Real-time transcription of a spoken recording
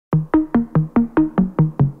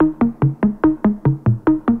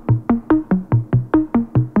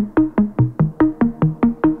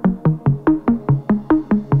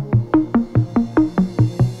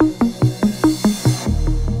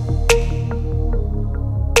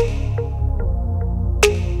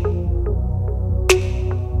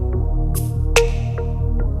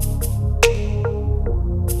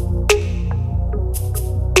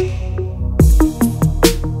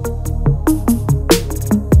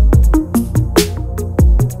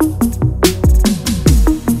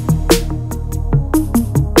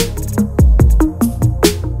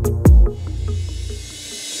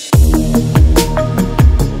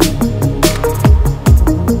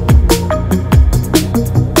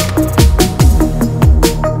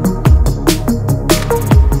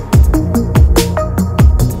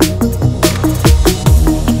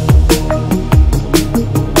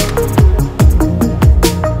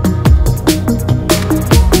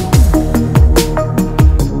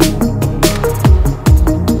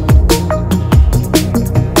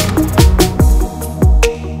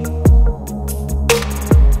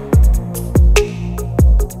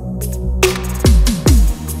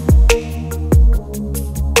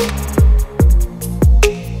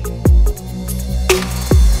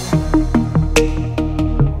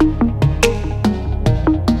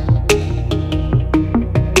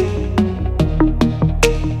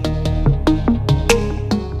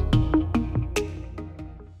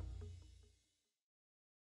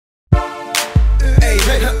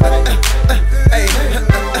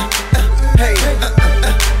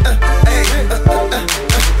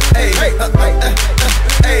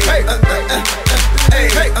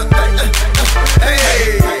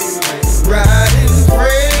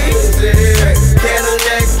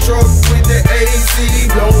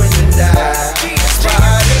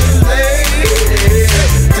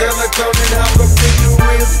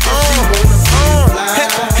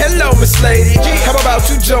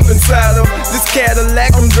jump inside of this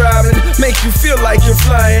Cadillac I'm driving, make you feel like you're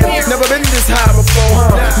flying. Never been this high before,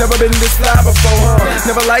 huh? Never been this fly before, huh?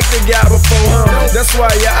 Never liked a guy before, huh? That's why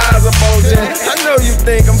your eyes are bulging. I know you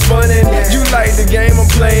think I'm funny, you like the game I'm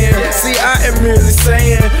playing. See, I am really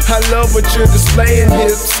saying I love what you're displaying.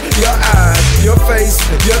 Hips, your eyes, your face,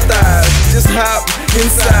 your thighs, just hop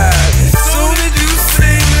inside. Soon as you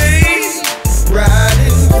see me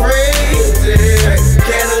riding crazy,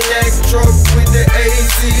 Cadillac truck with the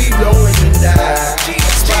AC blowing and die.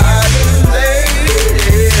 Spotting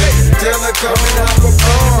lady, tell her coming out for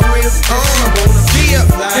fun with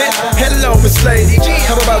hello, Miss Lady.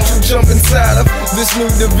 How about you jump inside of this new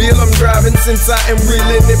DeVille I'm driving, since I am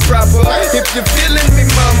reeling it proper. If you're feeling me,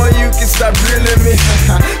 mama, you can stop drilling me.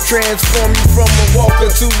 Transform you from a walker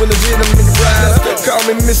to a legitimate rider. Call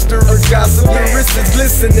me Mr. Gossip. Your wrist is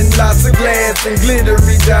glistening, lots of glass and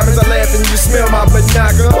glittery diamonds. I laugh and you smell my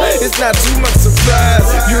binocular. It's not too much surprise,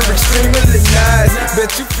 you're extremely nice.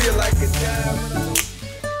 Bet you feel like a diamond.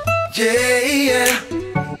 Yeah, yeah.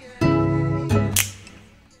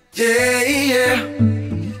 Yeah, yeah.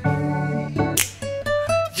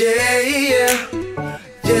 Yeah, yeah.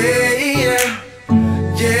 Yeah, yeah.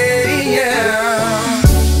 Yeah,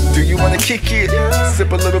 yeah. Do you wanna kick it?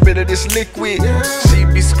 Sip a little bit of this liquid. She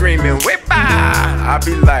be screaming, whip-ah! I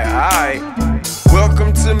be like, alright.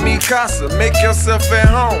 Welcome to me casa, make yourself at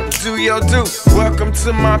home, do your do. Welcome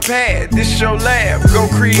to my pad, this your lab, go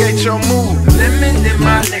create your move. Lemon in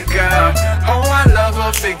my nigga, oh I love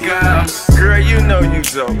her figure. Girl, you know you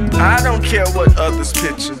dope, I don't care what others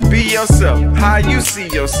picture. Be yourself, how you see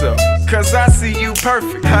yourself, cause I see you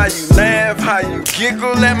perfect. How you laugh, how you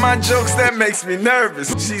giggle at my jokes, that makes me nervous.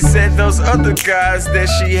 She said those other guys that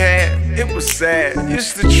she had, it was sad,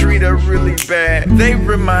 used to treat her really bad. They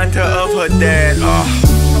remind her of her dad.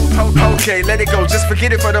 Okay, let it go, just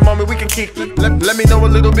forget it for the moment, we can kick it. Let me know a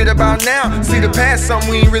little bit about now. See the past, something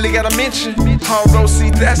we ain't really gotta mention. Although, see,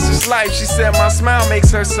 that's just life. She said my smile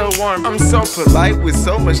makes her so warm. I'm so polite with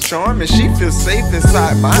so much charm, and she feels safe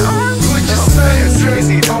inside my arms. Put your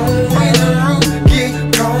sunglasses on when the roof get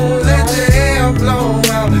cold, let your hair blow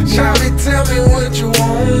out. Shawty, tell me what you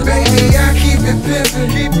want, baby, I keep it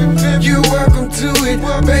pimpin'. You're welcome to it,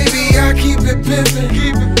 baby, I keep it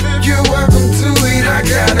pimpin'. You're welcome to it, I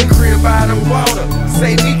got a crib by the water.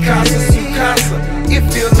 Say me casa su casa, it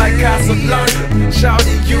feel like Casablanca.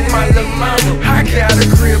 Shawty, you my little mama. I got a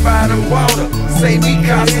crib by the water. Say me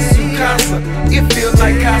casa su casa, it feel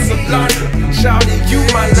like Casablanca. Shawty, you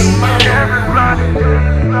my little mama.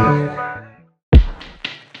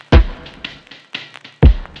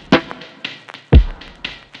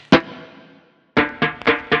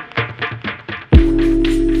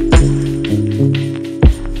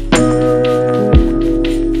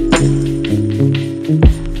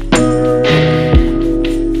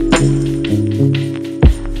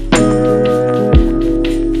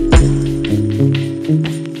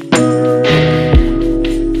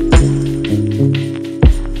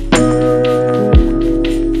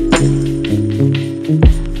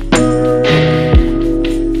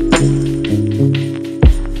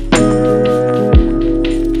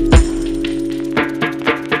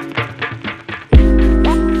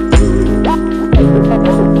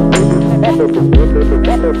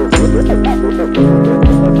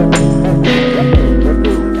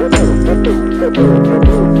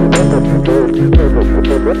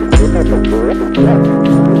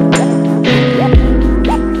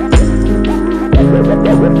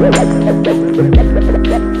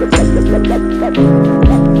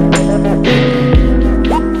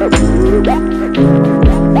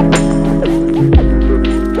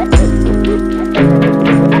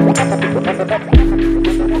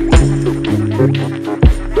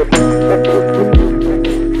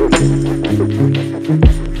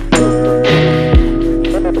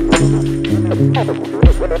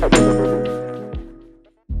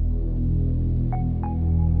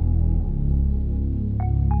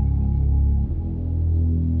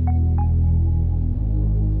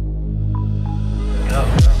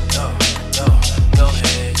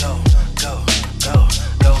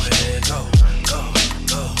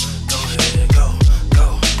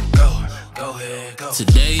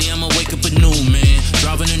 Today I'ma wake up a new man,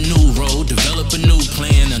 driving a new road, develop a new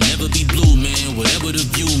plan. I'll never be blue, man, whatever the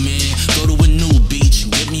view, man. Go to a new beach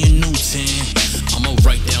and give me a new tan. I'ma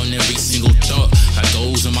write down every single thought. Got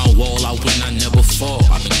goals on my wall, I win, I never fall.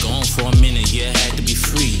 I've been gone for a minute, yeah, had to be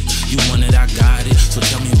free. You want it, I got it, so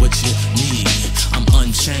tell me what you need. I'm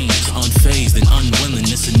unchained, unfazed, and unwilling.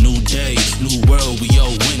 It's a new day, new world, we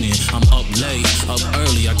all winning. I'm up late, up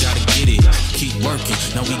early, I gotta get it. Keep working,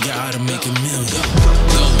 now we gotta make a million.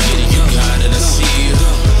 Go get it, you got it, I see you. it.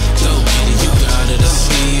 Go get it, you got it, I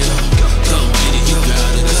see it. Go get it, you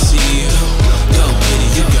got it, I see it. Go get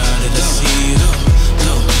it, you got it, I see it.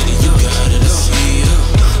 Go get it, you got it, I see it.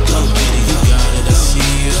 Go get it, you got it, I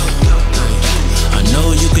see it. I know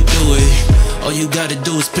you could do it. All you gotta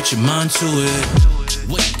do is put your mind to it.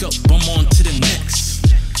 Wake up, I'm on to the next.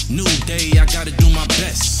 New day, I gotta do my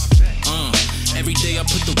best. Every day I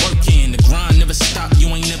put the work in. The grind never stop, you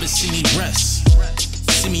ain't never see me rest.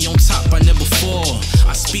 See me on top, I never fall.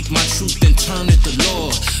 I speak my truth and turn it to law.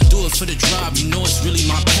 Do it for the drive, you know it's really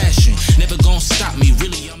my passion. Never gonna stop me,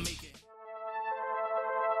 really, I'm making.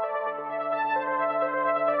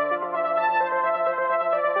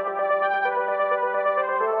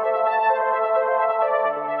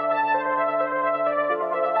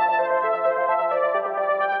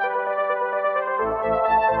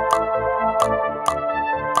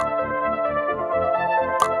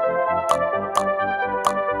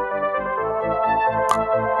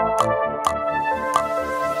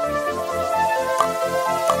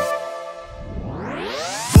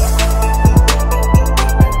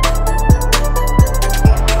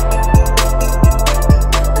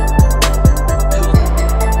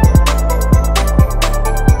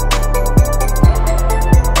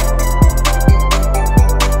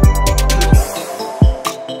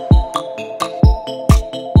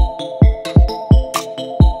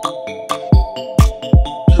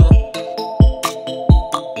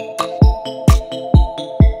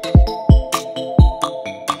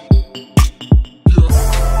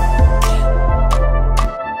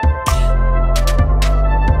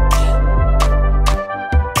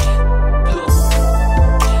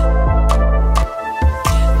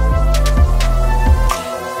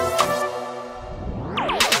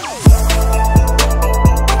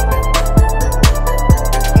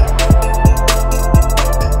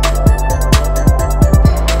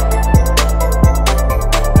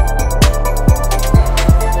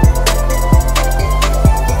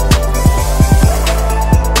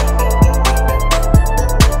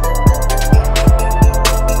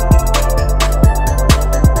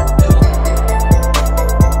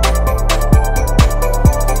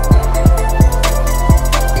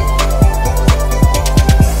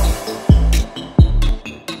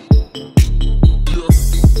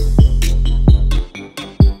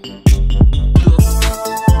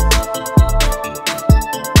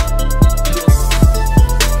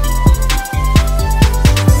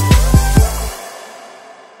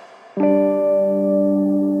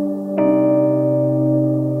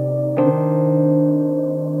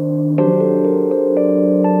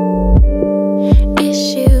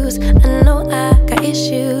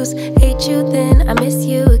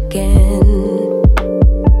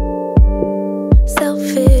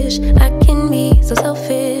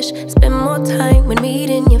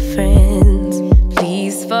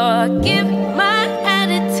 Forgive my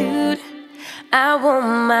attitude. I want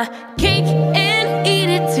my